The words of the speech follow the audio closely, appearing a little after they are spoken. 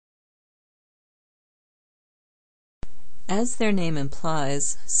As their name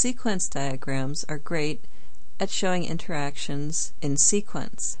implies, sequence diagrams are great at showing interactions in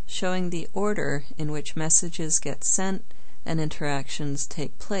sequence, showing the order in which messages get sent and interactions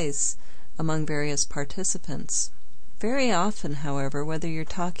take place among various participants. Very often, however, whether you're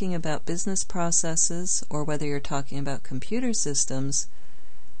talking about business processes or whether you're talking about computer systems,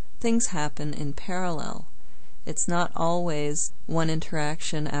 things happen in parallel. It's not always one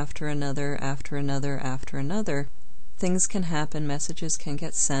interaction after another, after another, after another. Things can happen, messages can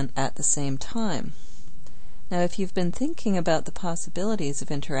get sent at the same time. Now, if you've been thinking about the possibilities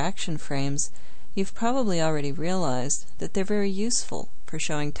of interaction frames, you've probably already realized that they're very useful for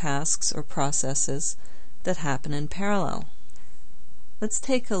showing tasks or processes that happen in parallel. Let's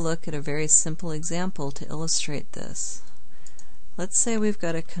take a look at a very simple example to illustrate this. Let's say we've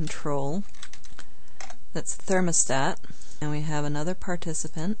got a control that's a thermostat, and we have another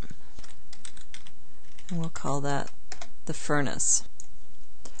participant, and we'll call that the furnace.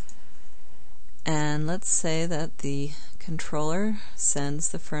 And let's say that the controller sends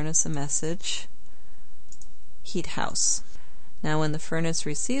the furnace a message, heat house. Now when the furnace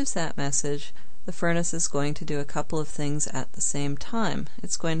receives that message, the furnace is going to do a couple of things at the same time.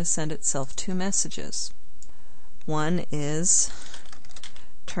 It's going to send itself two messages. One is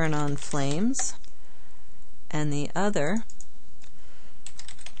turn on flames, and the other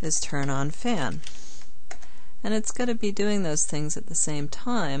is turn on fan. And it's going to be doing those things at the same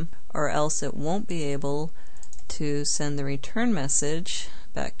time, or else it won't be able to send the return message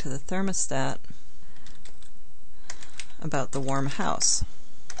back to the thermostat about the warm house.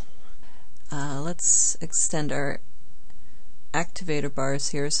 Let's extend our activator bars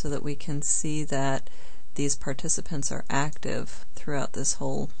here so that we can see that these participants are active throughout this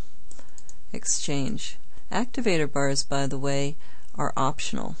whole exchange. Activator bars, by the way, are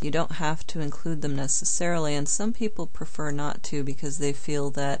optional. You don't have to include them necessarily, and some people prefer not to because they feel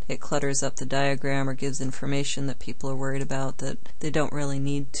that it clutters up the diagram or gives information that people are worried about that they don't really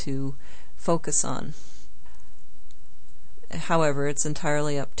need to focus on. However, it's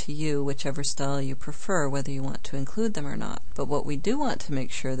entirely up to you, whichever style you prefer, whether you want to include them or not. But what we do want to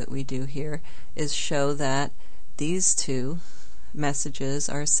make sure that we do here is show that these two messages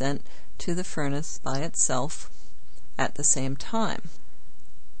are sent to the furnace by itself at the same time.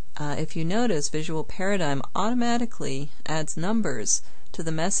 If you notice, Visual Paradigm automatically adds numbers to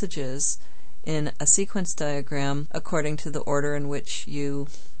the messages in a sequence diagram according to the order in which you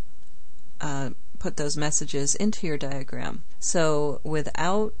put those messages into your diagram. So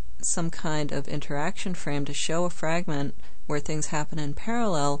without some kind of interaction frame to show a fragment where things happen in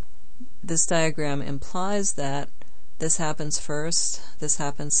parallel, this diagram implies that this happens first, this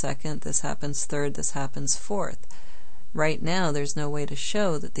happens second, this happens third, this happens fourth. Right now, there's no way to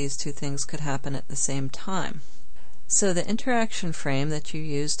show that these two things could happen at the same time. So the interaction frame that you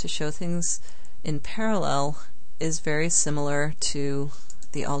use to show things in parallel is very similar to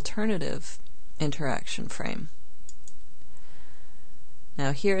the alternative interaction frame.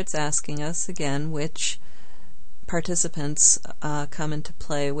 Now here it's asking us again which participants come into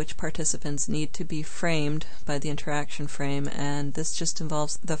play, which participants need to be framed by the interaction frame, and this just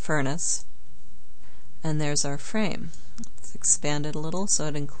involves the furnace. And there's our frame. Let's expand it a little so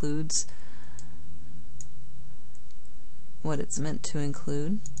it includes what it's meant to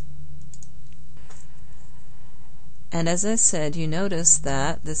include. And as I said, you notice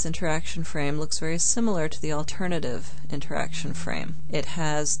that this interaction frame looks very similar to the alternative interaction frame. It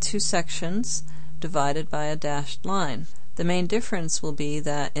has two sections divided by a dashed line. The main difference will be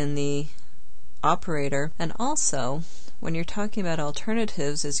that in the operator, and also when you're talking about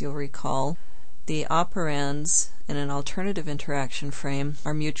alternatives, as you'll recall, the operands in an alternative interaction frame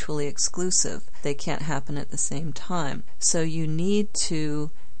are mutually exclusive. They can't happen at the same time. So you need to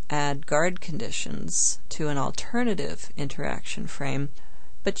add guard conditions to an alternative interaction frame,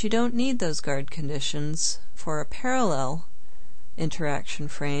 but you don't need those guard conditions for a parallel interaction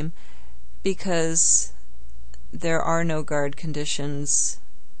frame because there are no guard conditions.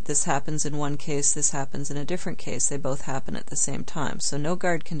 This happens in one case, this happens in a different case. They both happen at the same time. So no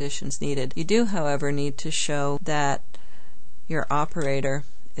guard conditions needed. You do, however, need to show that your operator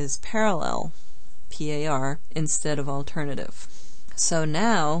is parallel, PAR, instead of alternative. So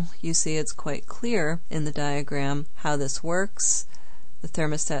now you see it's quite clear in the diagram how this works. The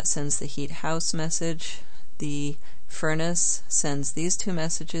thermostat sends the heat house message. The furnace sends these two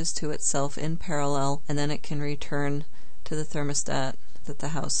messages to itself in parallel, and then it can return to the thermostat that the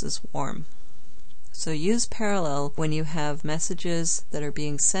house is warm. So use parallel when you have messages that are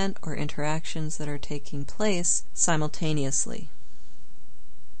being sent or interactions that are taking place simultaneously.